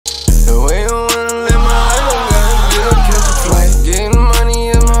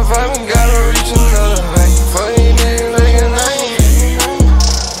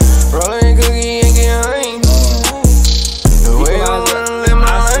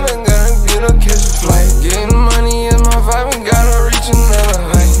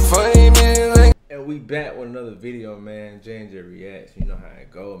facts. You know how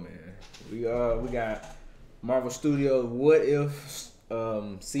it go, man. We got Marvel Studios What If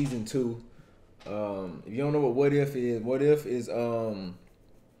season 2. If you don't know What If is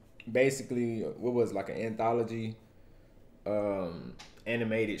basically what was like an anthology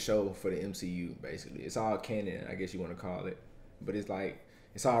animated show for the MCU. Basically, it's all canon, I guess you want to call it, but it's like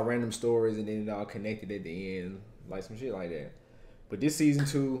it's all random stories and then it all connected at the end, like some shit like that. But this season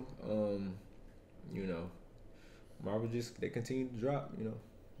 2, you know, Marvel just they continue to drop. You know,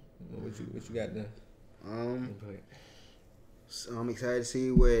 what you got there? So I'm excited to see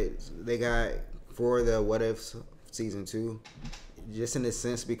what they got for the What If season 2. Just in a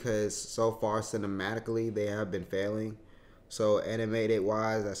sense, because so far cinematically they have been failing. So animated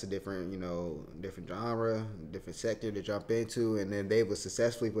wise, that's a different, different genre, different sector to jump into. And then they were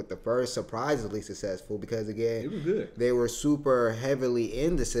successfully with the first, surprisingly successful, because again, It was good. they were super heavily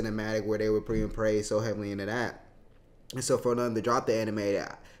in the cinematic where they were putting praise so heavily into that. And so for them to drop the animated,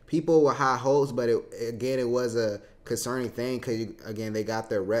 people were high hopes, but it was a concerning thing because again they got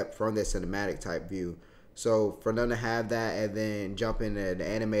their rep from the cinematic type view. So for them to have that and then jump into the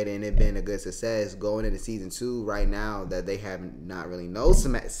animated and it being a good success going into season 2 right now that they have not really no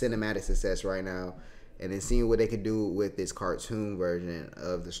cinematic success right now, and then seeing what they can do with this cartoon version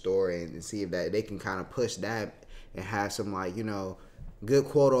of the story and see if that they can kind of push that and have some good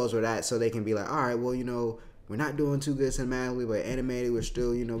quotas or that, so they can be like, all right, well, we're not doing too good cinematically, but animated, we're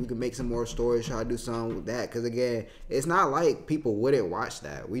still, we can make some more stories, try to do something with that. Because, again, it's not like people wouldn't watch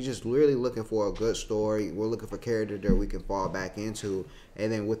that. We just really looking for a good story. We're looking for characters that we can fall back into.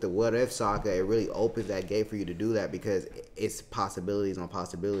 And then with the What If saga, it really opens that gate for you to do that because it's possibilities on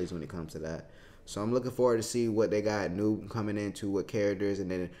possibilities when it comes to that. So I'm looking forward to see what they got new coming into, what characters,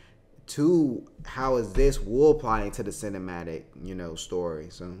 and then two, how is this will apply into the cinematic, story.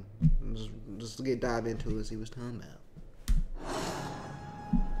 So just get dive into it, see what's talking about.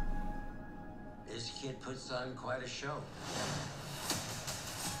 This kid puts on quite a show.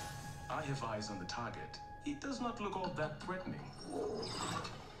 I have eyes on the target. He does not look all that threatening.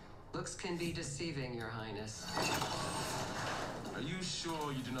 Looks can be deceiving, Your Highness. Are you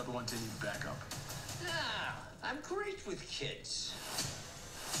sure you do not want any backup? Nah, I'm great with kids.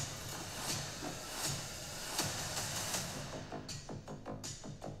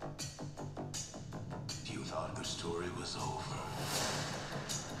 You thought the story was over.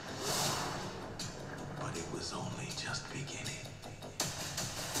 But it was only just beginning.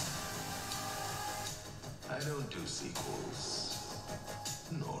 I don't do sequels.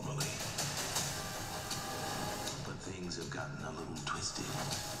 Normally. But things have gotten a little twisted.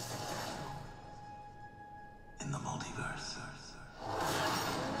 In the multiverse.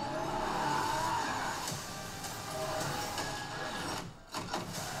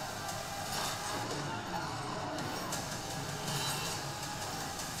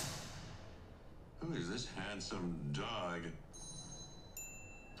 Who is this handsome dog?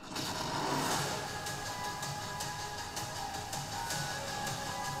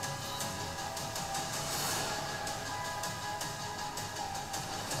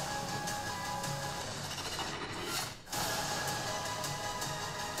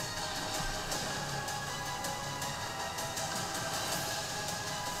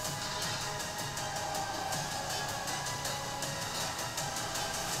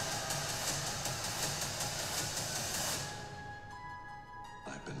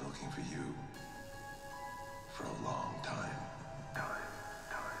 I've been looking for you for a long time.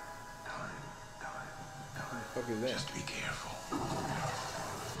 What the fuck is that? Just be careful.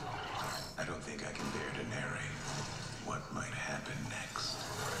 I don't think I can bear to narrate what might happen next.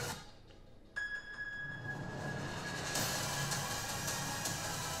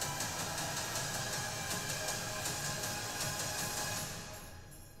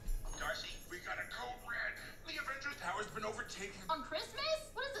 Darcy, we got a code red. The Avengers Tower's been overtaken. On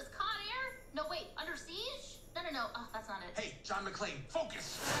Christmas? What is this, Con Air? No, wait, Under Siege? No. Oh, that's not it. Hey, John McClane,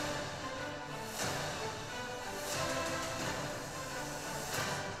 focus.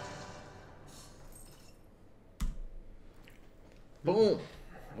 Boom.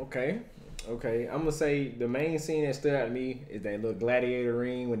 Okay. I'm gonna say the main scene that stood out to me is that little gladiator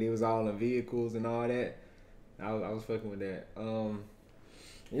ring when they was all in vehicles and all that. I was fucking with that.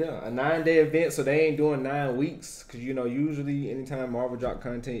 Yeah, a 9-day event, so they ain't doing 9 weeks because usually anytime Marvel drop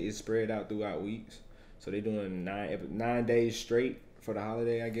content is spread out throughout weeks, so they doing 9 days straight for the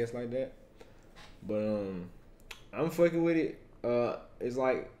holiday, I guess, like that. But I'm fucking with it. It's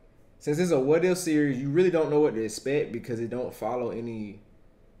like, since it's a What If series, you really don't know what to expect because it don't follow any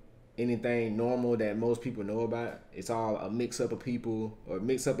anything normal that most people know about. It's all a mix up of people or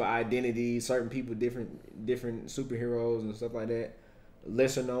mix up of identities. Certain people, different superheroes and stuff like that.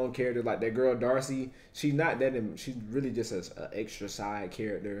 Lesser known characters like that girl Darcy. She's not that. She's really just an extra side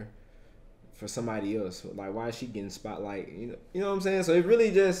character for somebody else. Like, why is she getting spotlight? You know what I'm saying? So it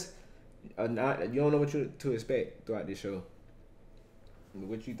really just you don't know what to expect throughout this show.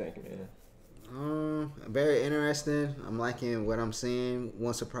 What you thinking, man? Very interesting. I'm liking what I'm seeing.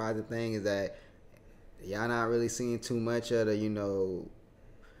 One surprising thing is that y'all not really seeing too much of the,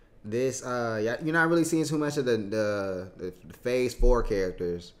 you're not really seeing too much of the Phase 4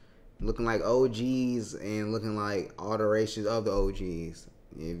 characters looking like OGs and looking like alterations of the OGs.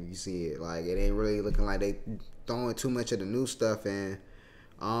 If you see it, like, it ain't really looking like they throwing too much of the new stuff in.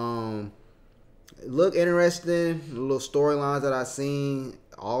 Look interesting. The little storylines that I seen,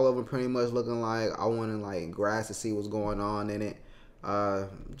 all of them pretty much looking like I want to like grasp to see what's going on in it.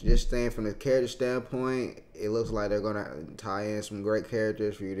 Just staying from the character standpoint, it looks like they're gonna tie in some great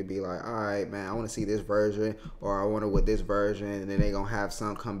characters for you to be like, all right, man, I want to see this version, or I wonder what this version, and then they gonna have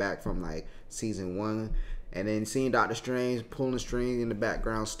some come back from like season 1. And then seeing Doctor Strange pulling strings in the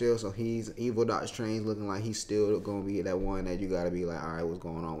background still, so he's evil Doctor Strange looking like he's still gonna be that one that you gotta be like, all right, what's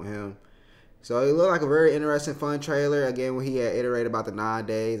going on with him? So it looked like a very interesting, fun trailer. Again, when he had iterated about the 9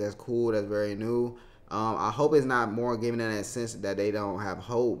 days, that's cool, that's very new. I hope it's not more given in that sense that they don't have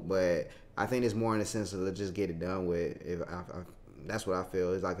hope, but I think it's more in the sense of let's just get it done with. That's what I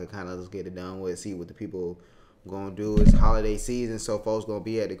feel. It's like a kind of let's get it done with, see what the people gonna do. It's holiday season, so folks gonna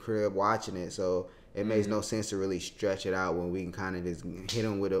be at the crib watching it. So it makes no sense to really stretch it out when we can kind of just hit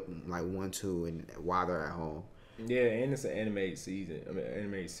them with like 1, 2, and while they're at home. Yeah, and it's an animated season. I mean,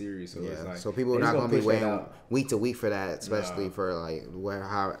 animated series. So it's like, so people are not gonna be waiting week to week for that, especially for like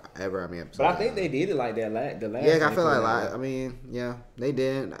however many episodes. But I think they did it like that. The last. Yeah, I feel like I mean, yeah, they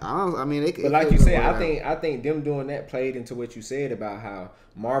did. But like you said, I think them doing that played into what you said about how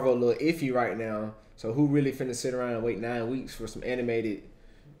Marvel a little iffy right now. So who really finna sit around and wait 9 weeks for some animated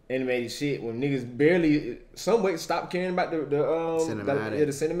shit when niggas barely some way stop caring about the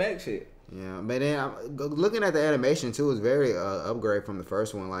cinematic shit. Yeah, but then looking at the animation too is very upgrade from the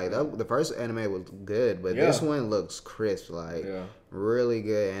first one. Like the first anime was good, but this one looks crisp. Like really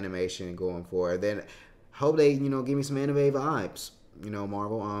good animation going forward. Then hope they give me some anime vibes.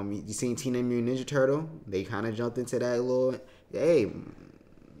 Marvel. You seen Teenage Mutant Ninja Turtle? They kind of jumped into that little. Hey,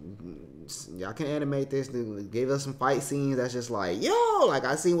 y'all can animate this. Give us some fight scenes. That's just like like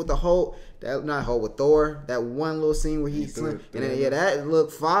I seen with the Hulk. With Thor. That one little scene where he's and then that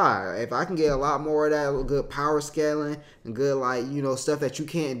looked fire. If I can get a lot more of that good power scaling and good stuff that you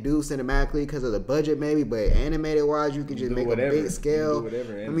can't do cinematically because of the budget maybe, but animated wise you can just make a big scale.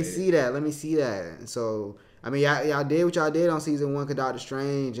 Let me see that. So I mean, y'all did what y'all did on season 1 with Doctor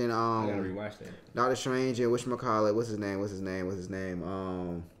Strange and I gotta rewatch that. Doctor Strange and whatchamacallit, what's his name?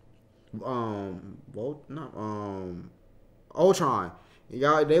 Ultron.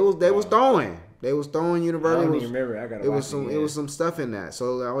 Y'all, they was throwing universe. I don't even remember. I gotta watch it. It was some stuff in that.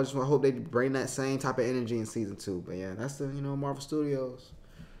 So I just hope they bring that same type of energy in season 2. But yeah, that's the Marvel Studios.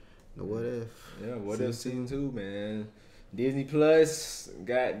 The What If. Yeah, What If season 2, man. Disney Plus,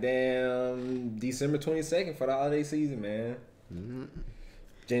 goddamn December 22nd for the holiday season, man.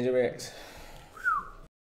 Ginger X.